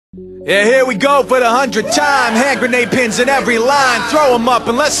Yeah, here we go for the 100th time. Hand grenade pins in every line. Throw 'em up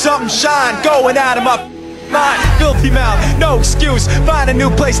and let something shine. Going at 'em up. Mind, filthy mouth, no excuse. Find a new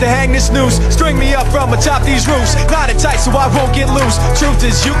place to hang this noose. String me up from atop these roofs. Knot it tight so I won't get loose. Truth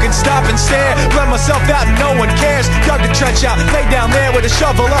is you can stop and stare. Let myself out and no one cares. Dug the trench out, lay down there with a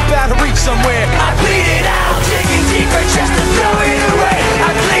shovel up out of reach somewhere. I bleed it out, digging deeper just to throw it away.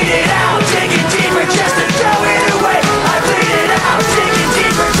 I bleed it out, digging deeper just to throw it away. I bleed it out, digging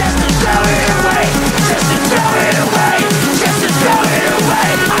deeper just to throw it away. Just to throw it away. Just to throw it away.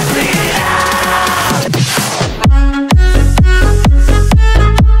 I bleed it out.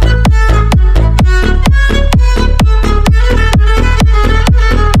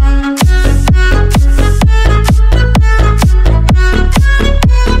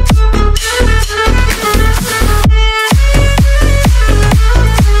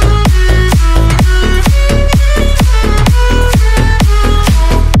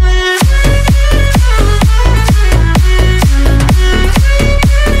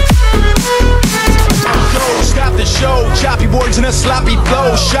 Choppy words in a sloppy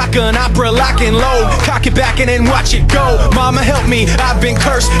flow. Shotgun opera lock and load. Cock it back and then watch it go. Mama help me, I've been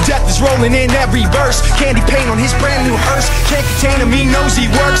cursed. Death is rolling in every verse. Candy paint on his brand new hearse. Can't contain him, he knows he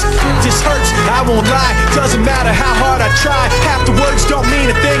works. This hurts, I won't lie. Doesn't matter how hard I try. Half the words don't mean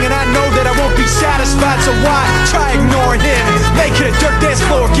a thing, and I know that I won't be satisfied. So why try ignoring him? Make it a dirt dance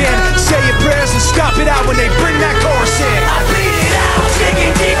floor again. Say your prayers and stop it out when they bring that